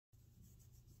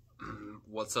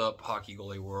What's up, Hockey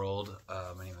Goalie World?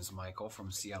 My name is Michael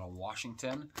from Seattle,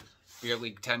 Washington. Beer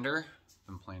League Tender.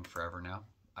 Been playing forever now.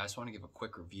 I just want to give a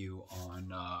quick review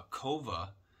on KOVA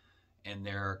and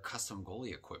their custom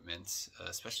goalie equipment,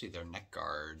 especially their neck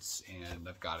guards. And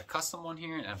I've got a custom one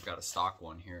here, and I've got a stock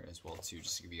one here as well too,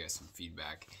 just to give you guys some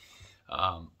feedback.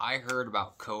 I heard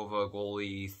about KOVA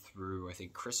goalie through, I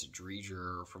think, Chris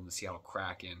Dreger from the Seattle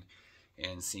Kraken,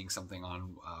 and seeing something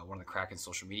on one of the Kraken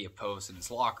social media posts in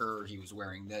his locker. He was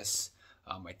wearing this.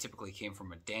 I typically came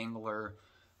from a dangler.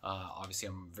 Obviously,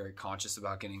 I'm very conscious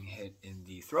about getting hit in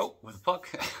the throat with a puck.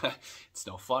 It's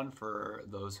no fun for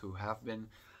those who have been.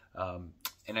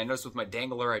 And I noticed with my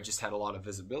dangler, I just had a lot of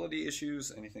visibility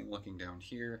issues. Anything looking down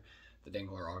here, the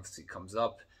dangler obviously comes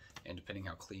up. And depending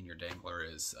how clean your dangler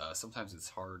is, sometimes it's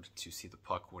hard to see the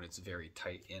puck when it's very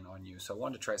tight in on you. So I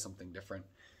wanted to try something different.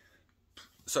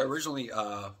 So I originally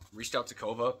reached out to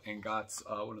KOVA and got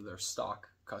one of their stock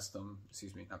custom,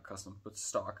 not custom, but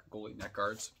stock goalie neck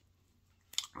guards.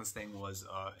 This thing was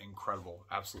incredible,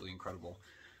 absolutely incredible.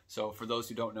 So for those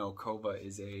who don't know, KOVA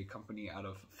is a company out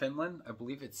of Finland. I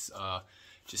believe it's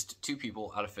just two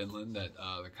people out of Finland that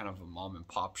they're kind of a mom and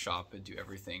pop shop and do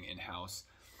everything in-house.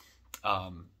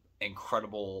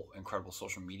 Incredible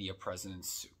social media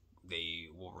presence. They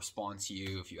will respond to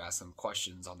you if you ask them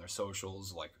questions on their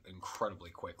socials, like, incredibly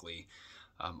quickly.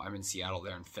 I'm in Seattle,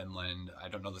 they're in Finland. I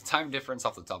don't know the time difference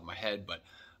off the top of my head, but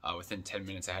within 10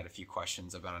 minutes I had a few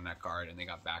questions about a neck guard, and they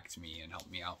got back to me and helped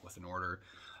me out with an order.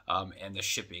 And the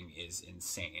shipping is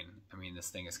insane. I mean, this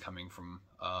thing is coming from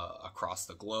across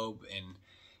the globe and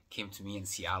came to me in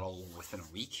Seattle within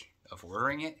a week of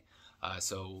ordering it.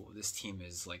 So this team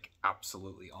is like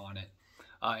absolutely on it.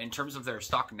 In terms of their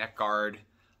stock neck guard,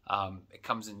 it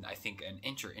comes in, I think, an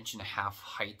inch or inch and a half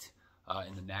height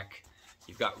in the neck.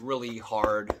 You've got really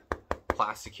hard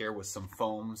plastic here with some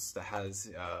foams that has,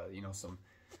 you know, some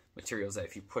materials that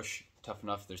if you push tough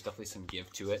enough, there's definitely some give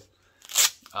to it.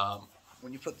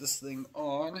 When you put this thing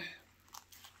on,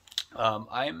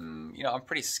 I'm a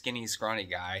pretty skinny, scrawny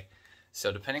guy.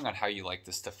 So depending on how you like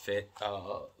this to fit,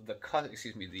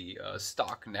 the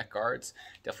stock neck guards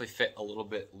definitely fit a little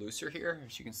bit looser here.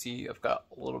 As you can see, I've got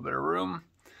a little bit of room.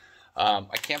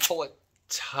 I can't pull it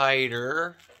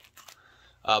tighter,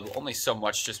 but only so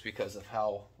much just because of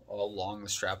how long the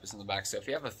strap is in the back. So if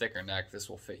you have a thicker neck, this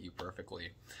will fit you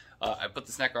perfectly. I put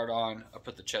this neck guard on, I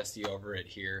put the chesty over it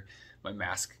here. My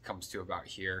mask comes to about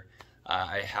here.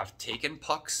 I have taken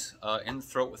pucks in the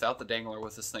throat without the dangler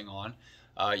with this thing on.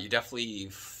 You definitely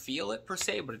feel it per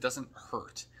se, but it doesn't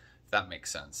hurt, if that makes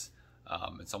sense.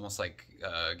 It's almost like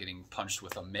getting punched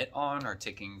with a mitt on, or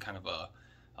taking kind of a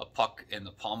puck in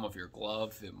the palm of your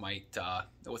glove. It might,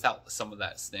 without some of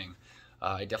that sting.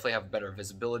 I definitely have better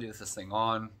visibility with this thing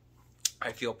on.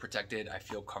 I feel protected, I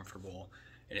feel comfortable,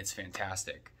 and it's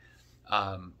fantastic.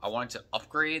 I wanted to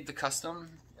upgrade the custom,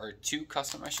 or to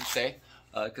custom I should say,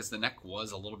 because the neck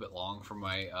was a little bit long for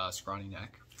my scrawny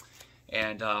neck.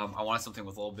 And I wanted something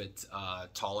with a little bit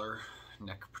taller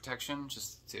neck protection,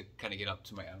 just to kind of get up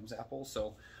to my Adam's apple.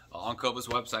 So on KOVA's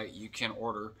website, you can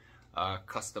order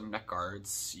custom neck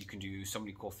guards. You can do so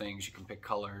many cool things. You can pick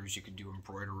colors. You can do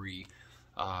embroidery.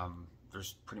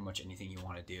 There's pretty much anything you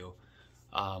want to do.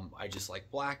 I just like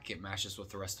black. It matches with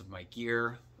the rest of my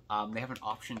gear. They have an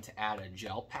option to add a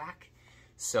gel pack.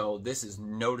 So this is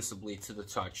noticeably, to the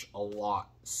touch, a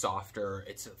lot softer.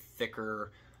 It's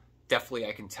thicker. Definitely,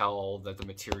 I can tell that the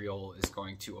material is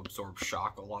going to absorb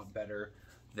shock a lot better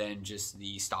than just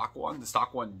the stock one. The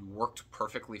stock one worked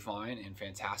perfectly fine and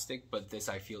fantastic, but this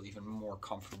I feel even more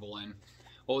comfortable in.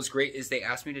 What was great is they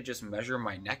asked me to just measure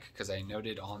my neck, because I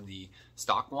noted on the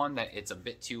stock one that it's a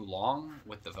bit too long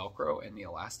with the Velcro and the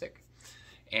elastic.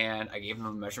 And I gave them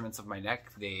the measurements of my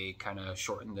neck. They kind of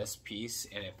shortened this piece,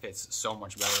 and it fits so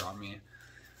much better on me.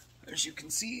 As you can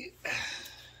see,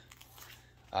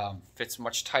 fits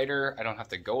much tighter. I don't have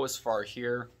to go as far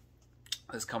here.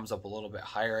 This comes up a little bit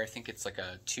higher. I think it's like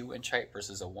a 2-inch height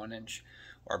versus a 1-inch,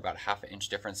 or about half an inch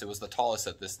difference. It was the tallest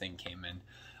that this thing came in.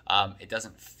 It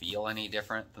doesn't feel any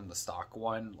different than the stock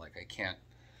one. Like, I can't,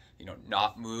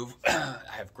 not move. I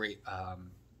have great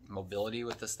mobility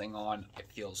with this thing on.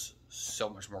 It feels so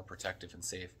much more protective and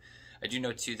safe. I do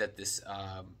know too that this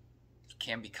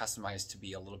can be customized to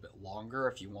be a little bit longer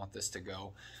if you want this to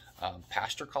go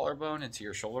past your collarbone into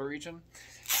your shoulder region.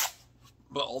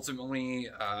 But ultimately,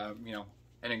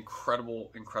 an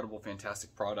incredible,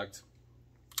 fantastic product.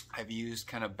 I've used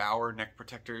kind of Bauer neck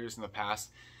protectors in the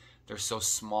past. They're so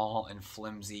small and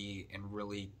flimsy, and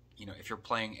really, if you're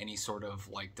playing any sort of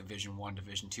like Division I,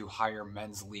 Division II higher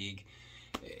men's league,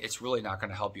 it's really not going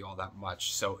to help you all that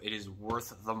much. So it is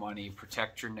worth the money.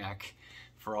 Protect your neck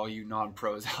for all you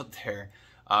non-pros out there.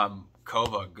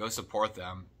 KOVA, go support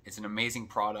them. It's an amazing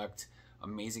product,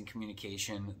 amazing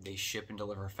communication. They ship and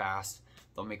deliver fast.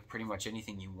 They'll make pretty much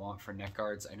anything you want for neck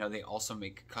guards. I know they also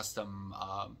make custom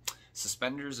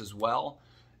suspenders as well.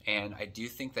 And I do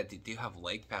think that they do have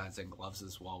leg pads and gloves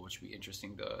as well, which would be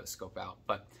interesting to scope out.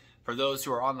 But for those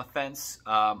who are on the fence,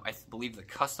 I believe the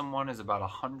custom one is about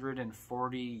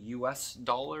 $140 US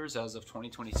as of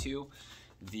 2022.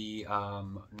 The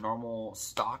normal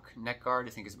stock neck guard, I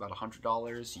think, is about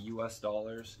 $100 US.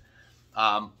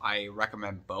 I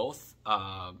recommend both.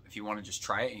 If you want to just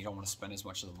try it and you don't want to spend as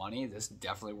much of the money, this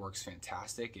definitely works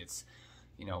fantastic. It's,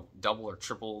 you know, double or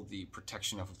triple the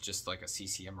protection of just like a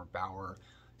CCM or Bauer,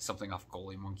 something off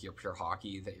Goalie, Monkey, or Pure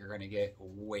Hockey that you're going to get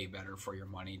way better for your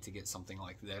money to get something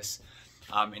like this.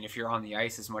 And if you're on the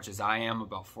ice as much as I am,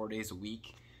 about 4 days a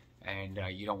week, and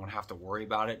you don't want to have to worry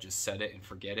about it, just set it and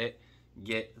forget it.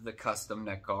 Get the custom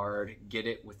neck guard, get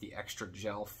it with the extra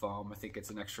gel foam. I think it's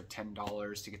an extra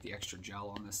 $10 to get the extra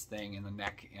gel on this thing in the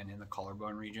neck and in the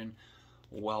collarbone region.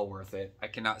 Well worth it. I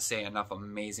cannot say enough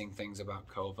amazing things about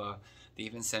KOVA. They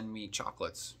even send me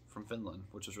chocolates from Finland,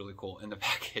 which is really cool, in the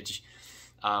package.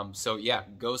 So yeah,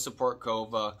 go support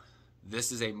KOVA.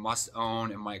 This is a must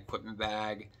own in my equipment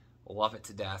bag. Love it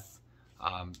to death.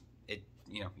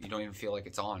 You know, you don't even feel like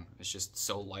it's on. It's just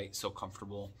so light, so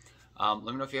comfortable. Let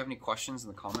me know if you have any questions in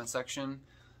the comment section.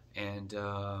 And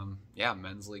yeah,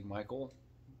 Men's League Michael,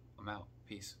 I'm out.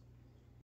 Peace.